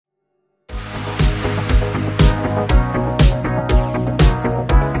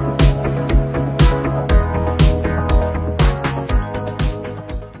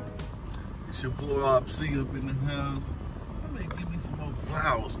MC up in the house. I may give me some more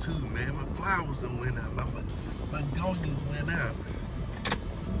flowers too, man. My flowers done went out. My begonias went out.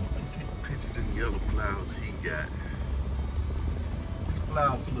 Let me take a picture of the yellow flowers he got. His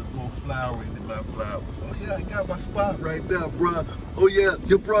flowers look more flowery than my flowers. Oh yeah, I got my spot right there, bruh. Oh yeah,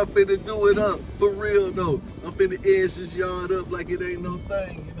 your bruh finna do it up. For real though. I'm finna edge this yard up like it ain't no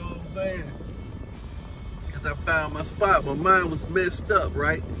thing, you know what I'm saying? Cause I found my spot. My mind was messed up,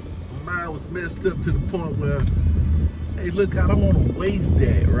 right? My mind was messed up to the point where, hey, look, I don't want to waste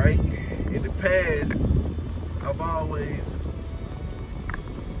that, right? In the past, I've always,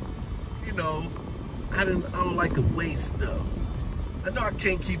 you know, I don't like to waste stuff. I know I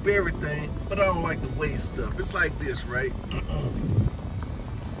can't keep everything, but I don't like to waste stuff. It's like this, right?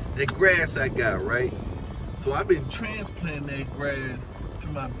 That grass I got, right? So I've been transplanting that grass to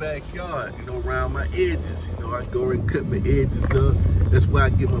my backyard, you know, around my edges. You know, I go and cut my edges up. That's where I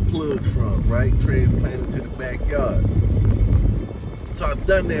get my plugs from, right? Transplanted to the backyard. So I've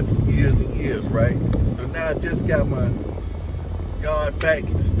done that for years and years, right? So now I just got my yard back,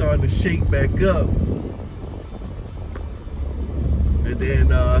 it's starting to shake back up. And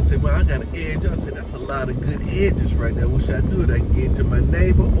then I said, well, I got an edge. I said, that's a lot of good edges right there. What should I do? I can get to my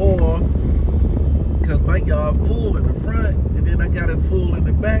neighbor, or because my yard full in the front, and then I got it full in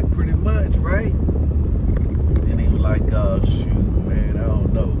the back pretty much, right? Then he was like, shoot, man, I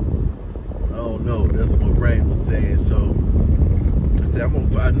don't know. That's what my brain was saying. So I said,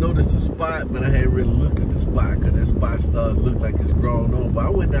 I noticed the spot, but I hadn't really looked at the spot because that spot started to look like it's grown over. I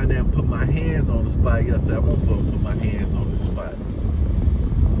went down there and put my hands on the spot. I said, I'm gonna put my hands on the spot.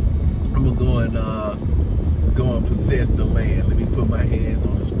 I'm gonna go and possess the land. Let me put my hands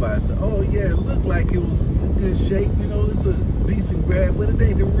on the spot. So, oh yeah, it looked like it was in good shape. You know, it's a decent grab, but it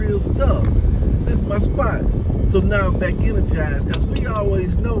ain't the real stuff. This is my spot. So now I'm back energized, because we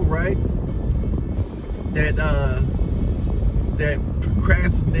always know, right, that that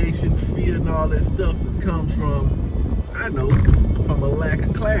procrastination, fear, and all that stuff comes from, I know, from a lack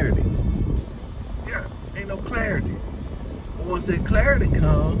of clarity. Yeah, ain't no clarity. But once that clarity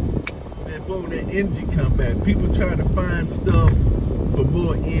comes, then boom, that energy come back. People try to find stuff for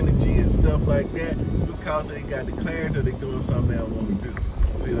more energy and stuff like that because they ain't got the clarity, or they doing something they don't want to do.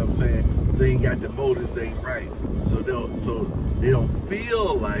 See what I'm saying? They ain't got the motives ain't right. So they don't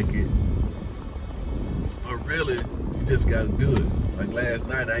feel like it. But really, you just gotta do it. Like last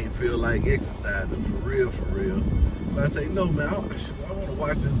night, I ain't feel like exercising for real. But I say, no man, I want to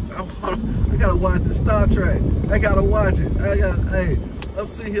watch this. I gotta watch the Star Trek. I gotta watch it. Hey, I'm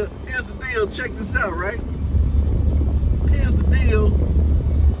sitting here. Here's the deal. Check this out, right? Here's the deal.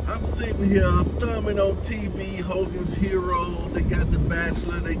 I'm sitting here thumbing on TV, Hogan's Heroes. They got The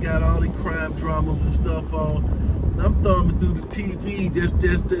Bachelor. They got all the crime dramas and stuff on. And I'm thumbing through the TV. Just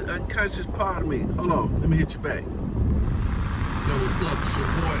the unconscious part of me. Hold on. Let me hit you back. Yo, what's up? It's your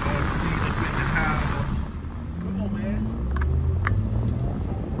boy MC up in the house. Come on, man.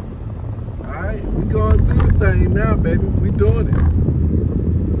 Alright, we going through the thing now, baby. We doing it.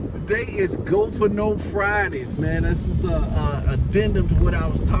 Today is Go For No Fridays, man. This is a addendum to what I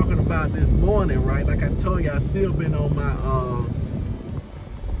was talking about this morning, right? Like I told you, I still been on my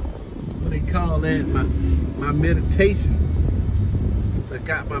what they call that? My meditation. I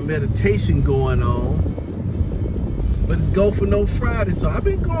got my meditation going on. But it's Go For No Friday, so I've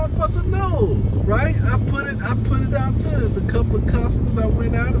been going for some no's, right? I put it out to us. A couple of customers, I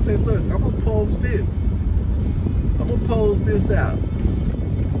went out and said, look, I'm gonna post this. I'm gonna post this out.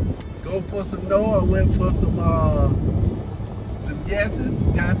 Go for some no. I went for some yeses,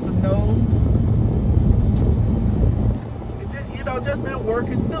 got some no's. It just, you know, just been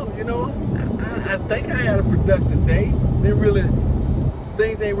working through, you know. I think I had a productive day.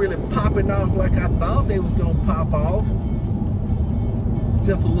 Things ain't really popping off like I thought they was gonna pop off.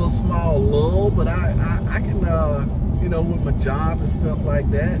 Just a little small lull, but I can, you know, with my job and stuff like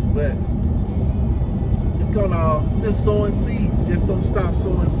that. But it's gonna just sowing seeds. Just don't stop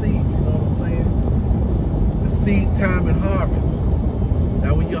sowing seeds. You know what I'm saying? The seed time and harvest.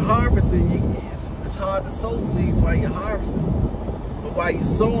 Now, when you're harvesting, it's hard to sow seeds while you're harvesting, but while you're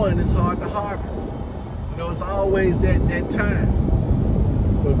sowing, it's hard to harvest. You know, it's always that time.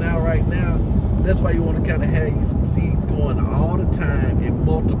 So now, right now, that's why you want to kind of have you some seeds going all the time in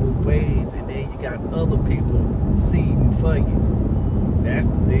multiple ways, and then you got other people seeding for you. That's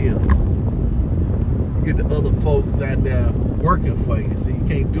the deal. You get the other folks out there working for you, so you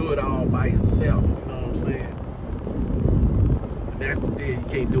can't do it all by yourself. You know what I'm saying? And that's the deal. You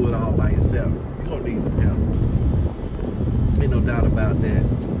can't do it all by yourself. You're gonna need some help. Ain't no doubt about that.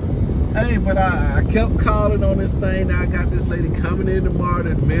 Hey, but I kept calling on this thing. Now I got this lady coming in tomorrow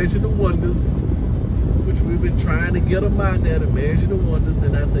to measure the windows. we've been trying to get them out there to measure the wonders.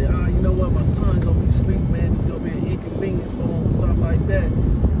 Then I say, oh, you know what? My son gonna be asleep, man. It's gonna be an inconvenience for him or something like that.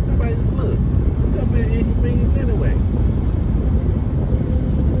 I'm like, look, it's gonna be an inconvenience anyway.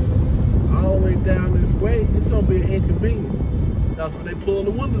 All the way down this way, it's gonna be an inconvenience. Because when they pull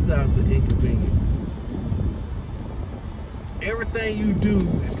the windows out, it's an inconvenience. Everything you do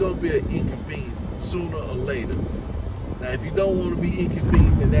is gonna be an inconvenience sooner or later. Now, if you don't want to be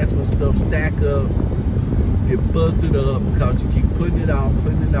inconvenienced, then that's when stuff stack up, get busted up because you keep putting it off,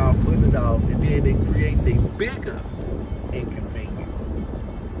 and then it creates a bigger inconvenience.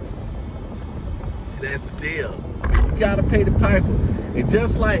 See, that's the deal. You gotta pay the piper. And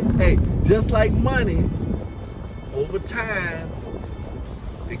just like money, over time,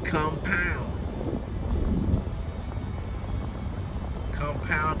 it compounds.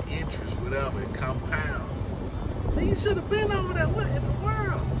 Compound interest, whatever, it compounds. Man, you should have been over there. What in the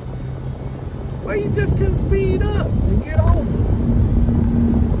world? Why you just couldn't speed up and get over?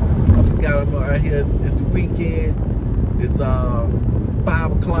 I forgot I'm out here. It's the weekend. It's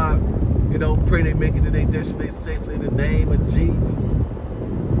 5 o'clock. You know, pray they make it to their destination safely in the name of Jesus.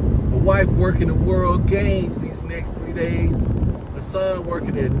 My wife working the World Games these next 3 days. My son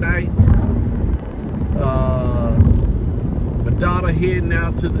working at nights. My daughter heading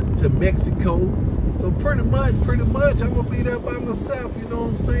out to Mexico. So pretty much, I'm gonna be there by myself, you know what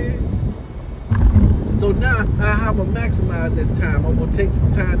I'm saying? So now, how I'm gonna maximize that time? I'm gonna take some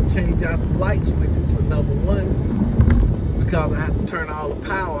time to change out some light switches for number one, because I have to turn all the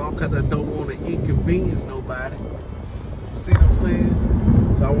power off because I don't want to inconvenience nobody. See what I'm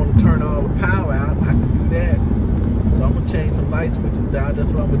saying? So I want to turn all the power out. I can do that. So I'm gonna change some light switches out.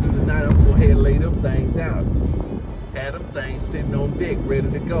 That's what I'm gonna do tonight. I'm gonna go ahead and lay them things out. Have them things sitting on deck, ready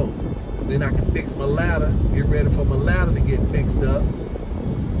to go. Then I can fix my ladder, get ready for my ladder to get fixed up.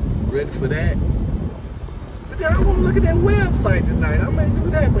 Ready for that. But then I want to look at that website tonight. I may do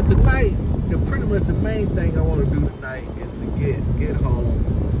that, but tonight, pretty much the main thing I want to do tonight is to get home.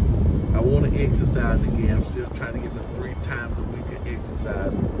 I want to exercise again. I'm still trying to get my 3 times a week of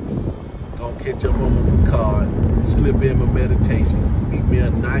exercise. Gonna catch up on my Picard, slip in my meditation, eat me a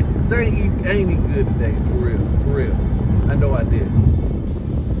night. I ain't eat good today, for real. I know I did.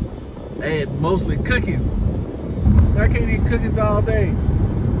 I had mostly cookies. I can't eat cookies all day.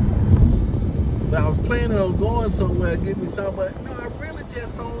 But I was planning on going somewhere, get me something, but no, I really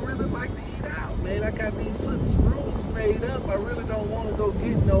just don't really like to eat out, man. I got these such rules made up. I really don't want to go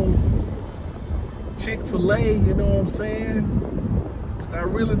get no Chick-fil-A, you know what I'm saying? Because I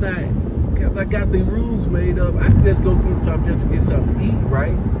really not, because I got the rules made up. I can just go get something, just to get something to eat,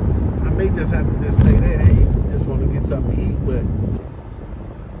 right? I may just have to just say that, hey, I just want to get something to eat, but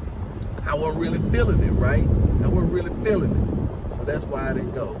I wasn't really feeling it, right? I wasn't really feeling it. So that's why I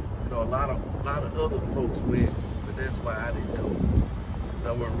didn't go. You know, a lot of other folks went, but that's why I didn't go.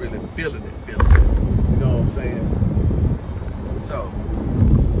 I wasn't really feeling it. You know what I'm saying? So,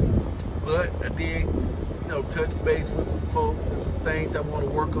 but I did, you know, touch base with some folks and some things I want to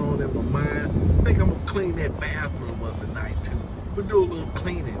work on in my mind. I think I'm gonna clean that bathroom up tonight too. We'll do a little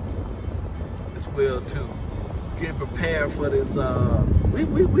cleaning as well too. Get prepared for this.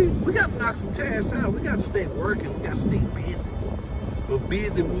 We got to knock some tasks out. We got to stay working. We got to stay busy. But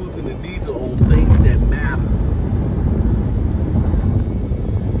busy moving the needle on things that matter.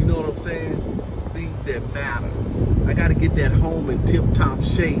 You know what I'm saying? Things that matter. I got to get that home in tip-top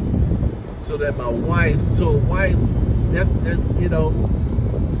shape so that my wife, that's you know,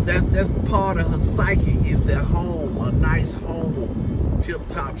 that's part of her psyche is that home, a nice home,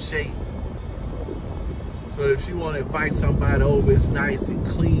 tip-top shape. So if she want to invite somebody over, it's nice and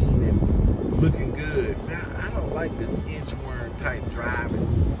clean and looking good. Now, I don't like this inchworm type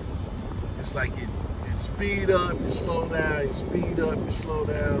driving. It's like you speed up, you slow down, you speed up, you slow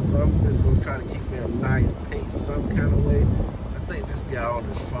down. So I'm just going to try to keep me a nice pace some kind of way. I think this guy on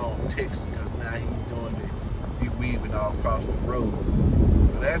his phone texting because now he's doing it. He's weaving all across the road.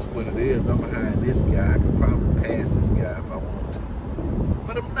 So that's what it is. I'm behind this guy. I could probably pass this guy if I want to.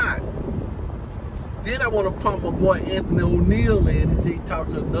 But I'm not. Then I want to pump my boy Anthony O'Neal in. He said he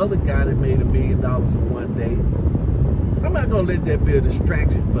talked to another guy that made $1 million in one day. I'm not gonna let that be a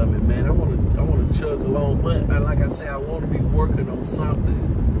distraction for me, man. I want to chug along, but like I said, I want to be working on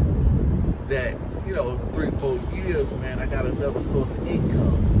something that, you know, 3-4 years, man. I got another source of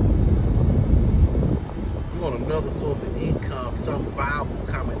income. We want another source of income, something viable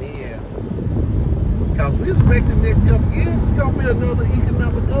coming in. Because we expect the next couple of years it's gonna be another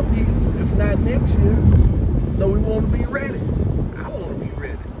economic upheaval, if not next year. So we want to be ready. I want to be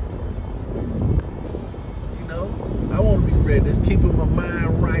ready. You know, I want to be ready. It's keeping my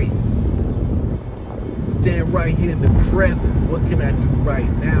mind right. It's stand right here in the present. What can I do right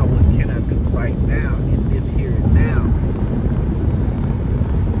now? What can I do right now in this here and now?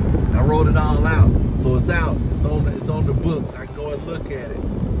 I wrote it all out, so it's out. It's on the books. I can go and look at it,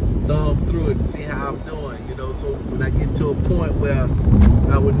 thumb through it to see how I'm doing. You know, so when I get to a point where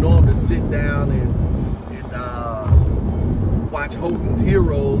I would normally sit down and watch Hogan's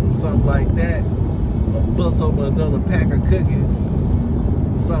Heroes or something like that, or bust open another pack of cookies,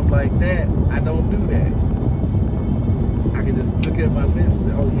 or something like that, I don't do that. I can just look at my list and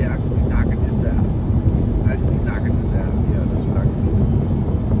say, oh yeah, I can be knocking this out. I can be knocking this out. Yeah, that's what I can do.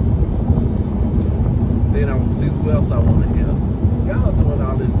 Then I will see who else I want to help. So y'all doing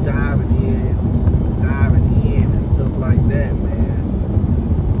all this diving in and stuff like that, man.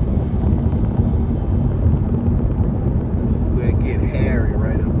 This is where it get hairy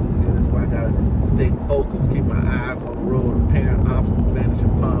right up through here. That's why I gotta stay focused, keep my eyes on the road, apparent obstacles vanish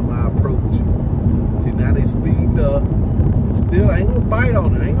upon my approach. See, now they speed up. Still, I ain't gonna bite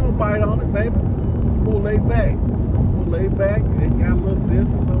on it. I ain't gonna bite on it, baby. I'm gonna lay back. They got a little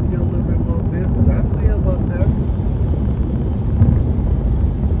distance. I'm gonna get a little bit more distance. I see them up there.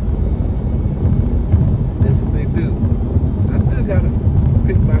 That's what they do. I still gotta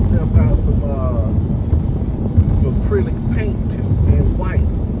pick myself out some acrylic paint too, and white.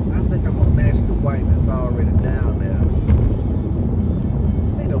 I think I'm gonna match the white that's already down there.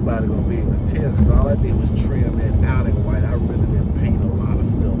 Ain't nobody gonna be able to tell, because all I did was trim that out in white. I really didn't paint a lot of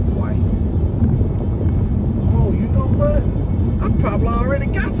stuff white. Oh, you know what? I probably already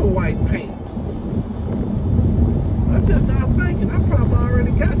got some white paint. I'm just not thinking. I probably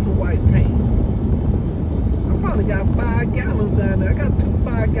already got some white paint. I probably got 5 gallons down there. I got 2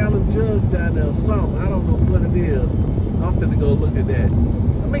 5-gallon jugs down there or something. I don't know what it is. I'm finna go look at that.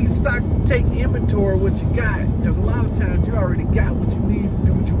 I mean, take inventory of what you got. Because a lot of times you already got what you need to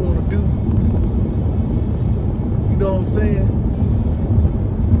do what you want to do. You know what I'm saying?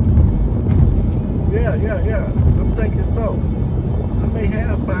 Yeah. I'm thinking so. I may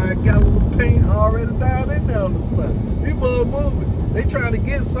have 5 gallons of paint already down in there on the sun. These boys moving. They trying to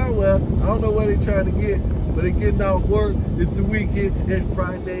get somewhere. I don't know where they trying to get, but they getting off work. It's the weekend. It's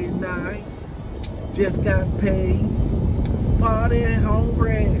Friday night. Just got paid. Party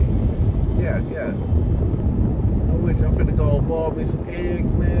hungry. Yeah. I'm finna go and boil me some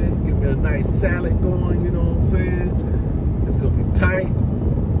eggs, man. Give me a nice salad going, you know what I'm saying? It's gonna be tight.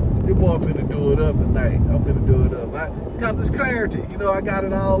 Your boy finna do it up tonight. I'm finna do it up. Because it's clarity. You know, I got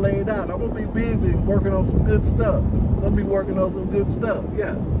it all laid out. I'm gonna be busy working on some good stuff. I'm gonna be working on some good stuff.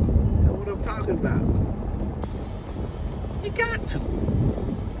 Yeah. That's what I'm talking about. You got to.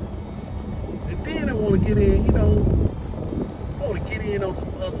 And then I want to get in, you know, I want to get in on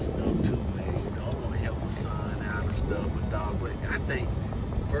some other stuff too, man. You know, I want to help my son out and stuff, my dog. But I think,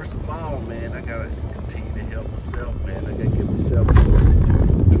 first of all, man, I gotta continue to help myself, man. I gotta get myself to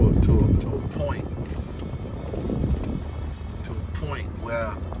a point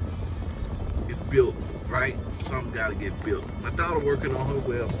where it's built, right? Something gotta get built. My daughter working on her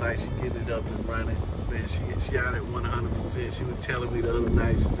website, she getting it up and running. Man, she out at 100%. She was telling me the other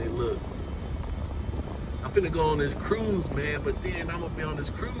night, she said, look, I'm finna go on this cruise, man, but then I'm gonna be on this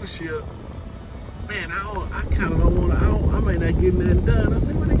cruise ship. Man, I kind of don't want to, I may not get nothing done. I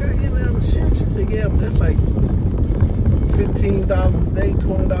said, well, they got in there on the ship. She said, yeah, but that's like $15 a day,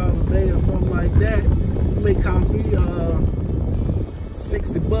 $20 a day or something like that. It may cost me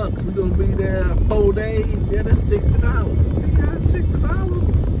 $60. We're going to be there 4 days. Yeah, that's $60. I said, yeah, that's $60.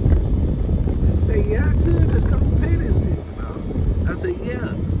 She said, yeah, I could just come and pay that $60. I said,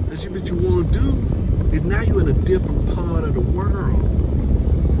 yeah, that's what you want to do is now you're in a different part of the world.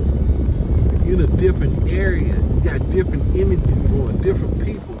 You're in a different area. You got different energies going, different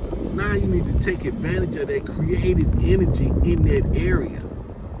people. Now you need to take advantage of that creative energy in that area.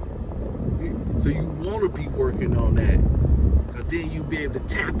 So you want to be working on that. Because then you'll be able to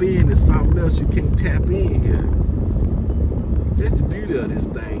tap into something else you can't tap in here. That's the beauty of this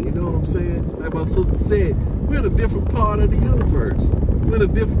thing, you know what I'm saying? Like my sister said, we're in a different part of the universe. We're in a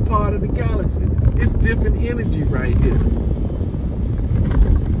different part of the galaxy. It's different energy right here.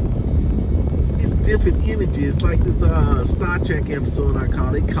 It's different energy. It's like this Star Trek episode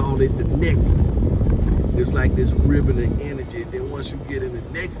they call it the Nexus. It's like this ribbon of energy. And then once you get in the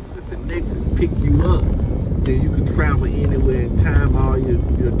Nexus, if the Nexus pick you up, then you can travel anywhere in time. All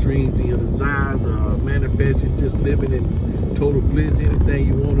your dreams and your desires are manifested. Just living in total bliss. Anything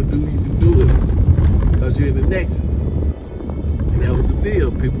you want to do, you can do it. Because you're in the Nexus. And that was the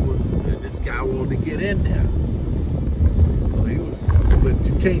deal. This guy wanted to get in there. So he was, but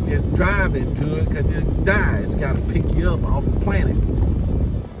you can't just drive into it because you'll die. It's got to pick you up off the planet.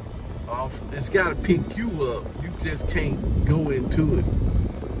 off. It's gotta pick you up. You just can't go into it.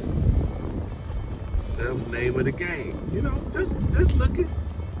 That was the name of the game. You know, just look it,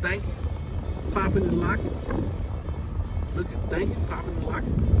 think it, pop it and lock it. Look it, think it, pop it and lock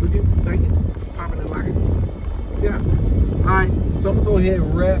it. Look it, think it, pop it and lock it. Yeah. Alright, so I'm gonna go ahead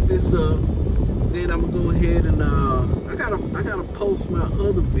and wrap this up. Then I'm gonna go ahead and I gotta post my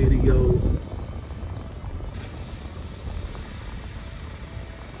other video.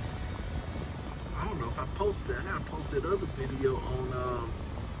 I don't know if I posted. I gotta post that other video on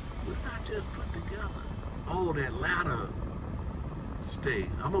what did I just put together? Oh, that ladder stay.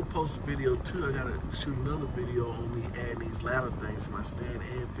 I'm gonna post a video too. I gotta shoot another video on me adding these ladder things to my stand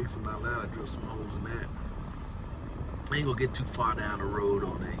and fixing my ladder. Drill some holes in that. I ain't gonna get too far down the road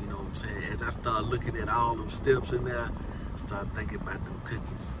on that, you know what I'm saying? As I start looking at all them steps in there, I start thinking about them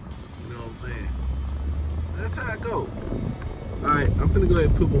cookies. You know what I'm saying? That's how I go. Alright, I'm finna go ahead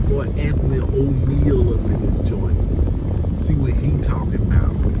and put my boy Anthony O'Neal up in this joint. See what he talking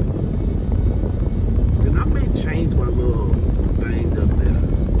about. Then I may change my little thing up there.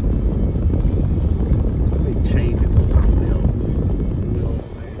 I may change it to something else. You know what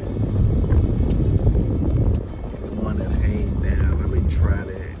I'm saying? The one that hang down. I may try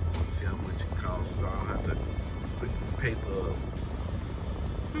that. See how much it costs. So I'll have to put this paper up.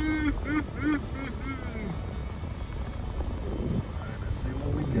 Alright, let's see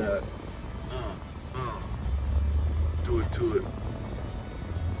what we got. Do it to it.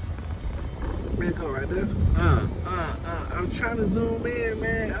 Man, go right there. I'm trying to zoom in,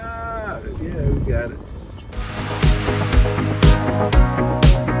 man. Yeah, we got it.